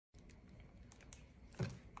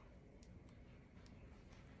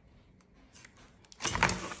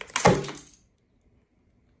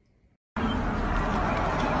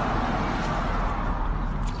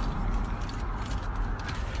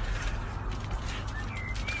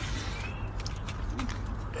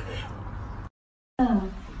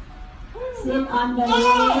Sit on the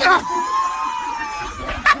leg.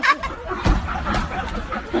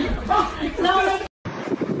 No,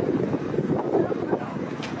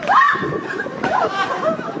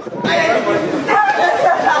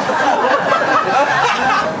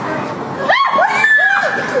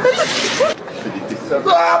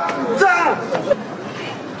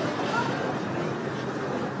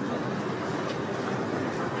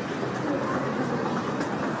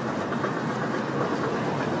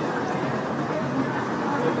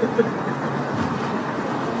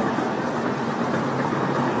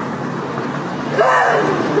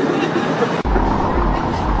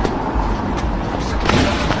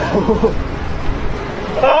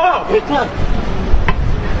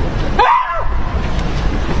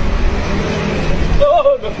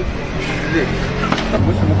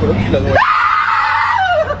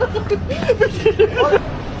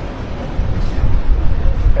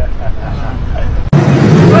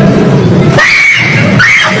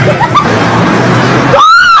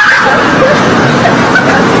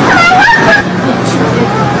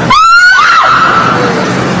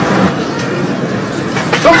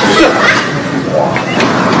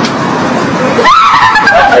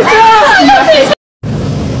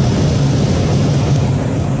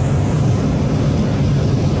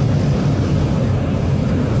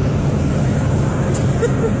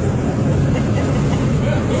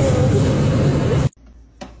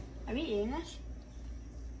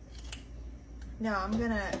 No, I'm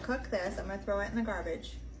gonna cook this. I'm gonna throw it in the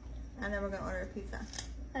garbage, and then we're gonna order a pizza.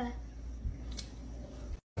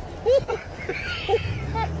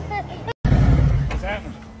 What's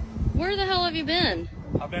happening? Where the hell have you been?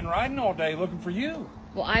 I've been riding all day looking for you.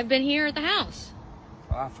 Well, I've been here at the house.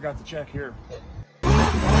 I forgot to check here.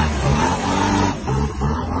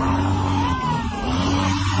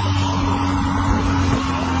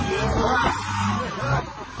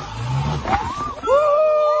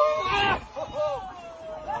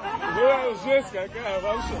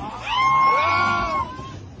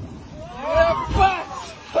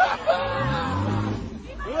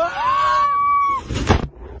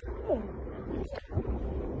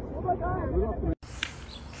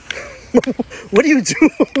 What are you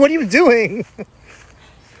doing? What are you doing?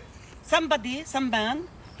 Some man,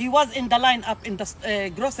 he was in the line up in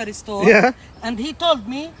the grocery store. Yeah. And he told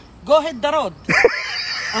me, go hit the road.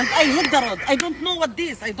 And I hit the road. I don't know what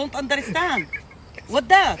this. I don't understand. What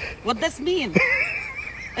that? What does mean?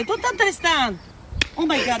 I don't understand. Oh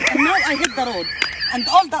my God. And now I hit the road. And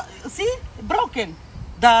all the, see, broken.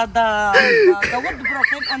 The wood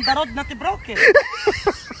broken and the road not broken.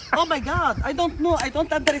 Oh my God, I don't know, I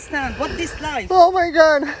don't understand. What this life? Oh my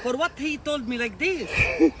God. For what he told me like this?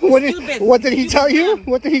 What did he tell you?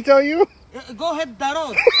 What did he tell you? Go ahead the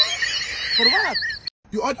road. For what?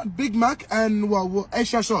 You ordered Big Mac and what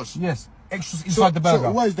extra sauce? Yes, extra inside the burger.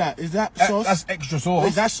 So what is that? Is that sauce? That's extra sauce.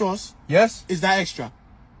 Is that sauce? Yes. Is that extra?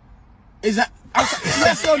 Is that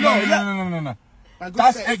yes or no? No.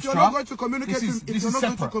 That's extra. If you're not going to communicate, This is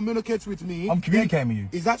separate. With me, I'm communicating with you.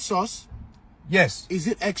 Is that sauce? Yes. Is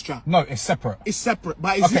it extra? No, it's separate. It's separate,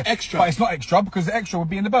 but is it extra? But it's not extra because the extra would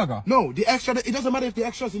be in the burger. No, the extra. It doesn't matter if the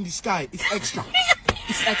extra's in the sky. It's extra.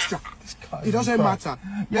 It's extra. It doesn't matter.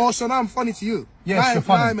 Yeah. Oh, so now I'm funny to you. Yes, you're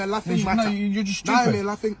funny. Now I'm a laughing matter. No, you're just stupid. Now I'm a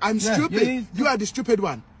laughing. I'm stupid. Yeah. You are the stupid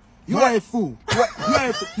one. You are a fool.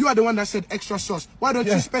 You are the one that said extra sauce. Why don't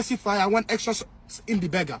you specify I want extra sauce in the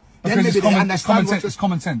burger? Because then maybe they understand it's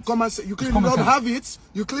common sense. You clearly don't have it.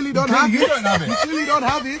 You clearly don't have it. You don't have it. You clearly don't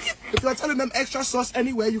have it. If you're telling them extra sauce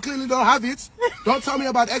anyway, you clearly don't have it. Don't tell me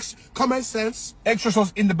about common sense. Extra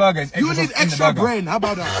sauce in the burger is extra You need sauce in extra the burger. brain. How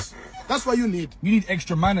about that? That's what you need. You need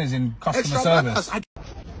extra manners in customer service.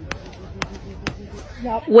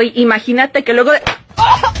 Güey, imagínate que luego...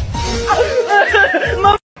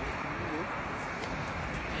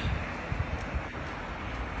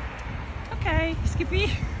 Okay,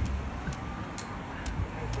 Skippy.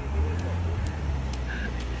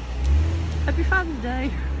 Happy Father's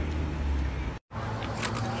Day.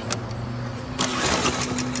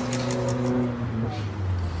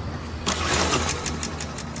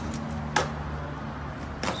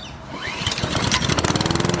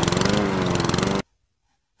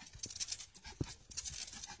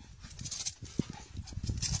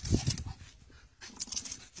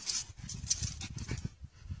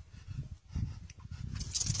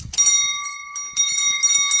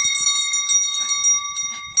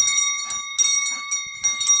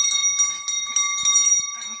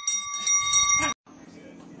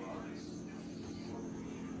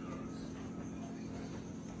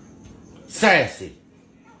 Sassy.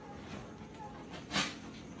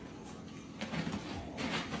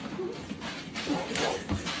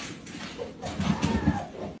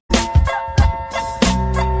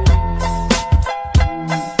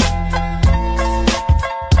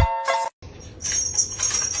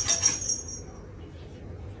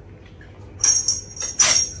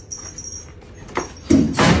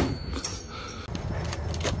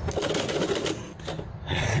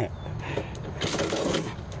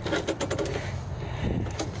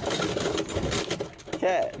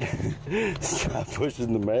 cat. Stop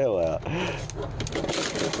pushing the mail out.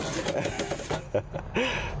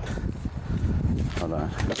 Hold on.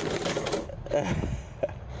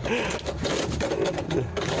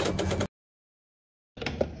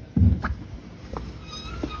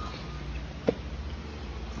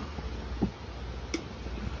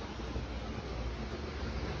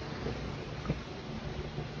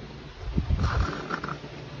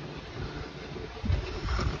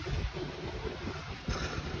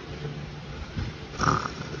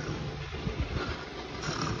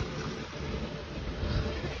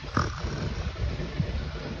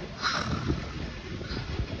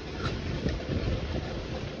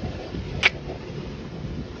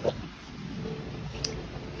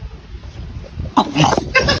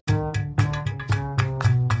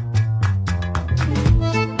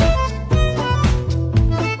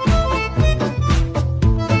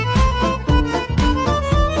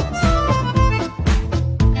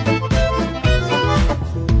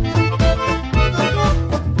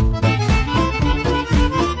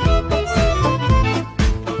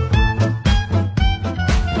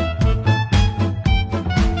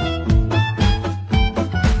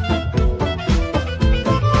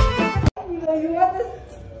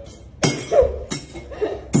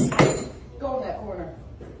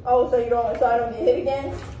 Oh, so you don't, so I don't get hit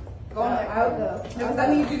again? Go on, I'll go. Because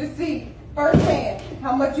I need you to see firsthand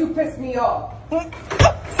how much you pissed me off.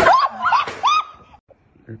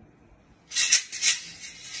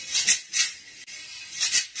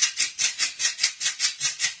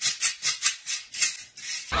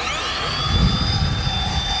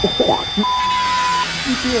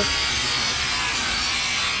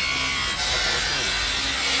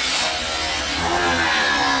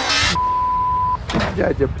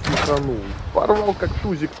 Дядя психанул. Порвал как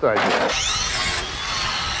тузик Таня.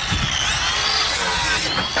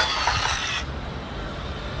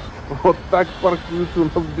 Вот так паркуются у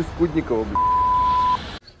нас в Бескудниково, блядь.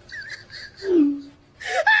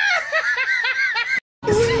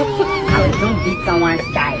 Don't beat someone's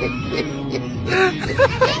child.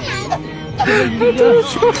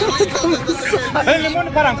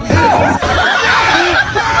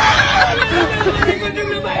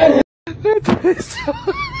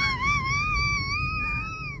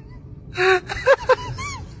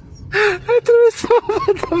 Atravessou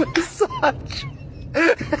a mensagem.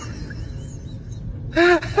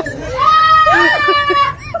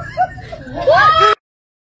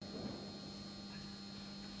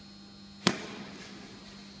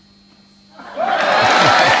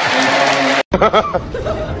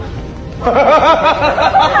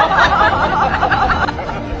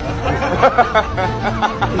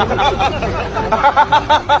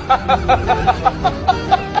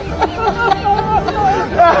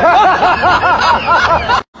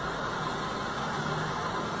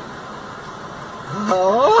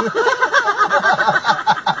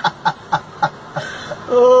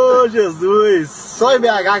 Oh, Jesus! Só em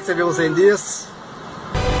BH que você vê um trem desse.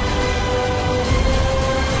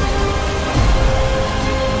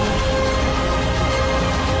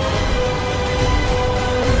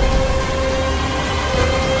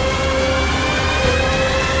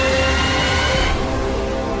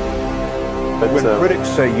 When critics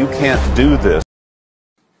say you can't do this,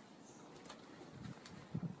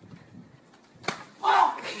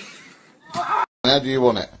 how do you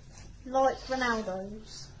want it? Like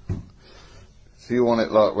Ronaldo's. So you want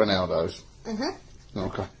it like Ronaldo's? Mm-hmm.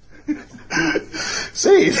 Okay.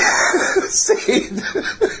 Seed! Seed!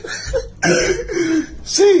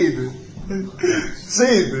 Seed!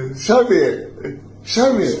 Seed! Show me it!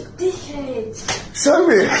 Show me it! Dickhead! Show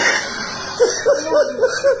me it!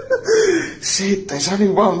 Seed, there's only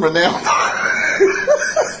one Ronaldo.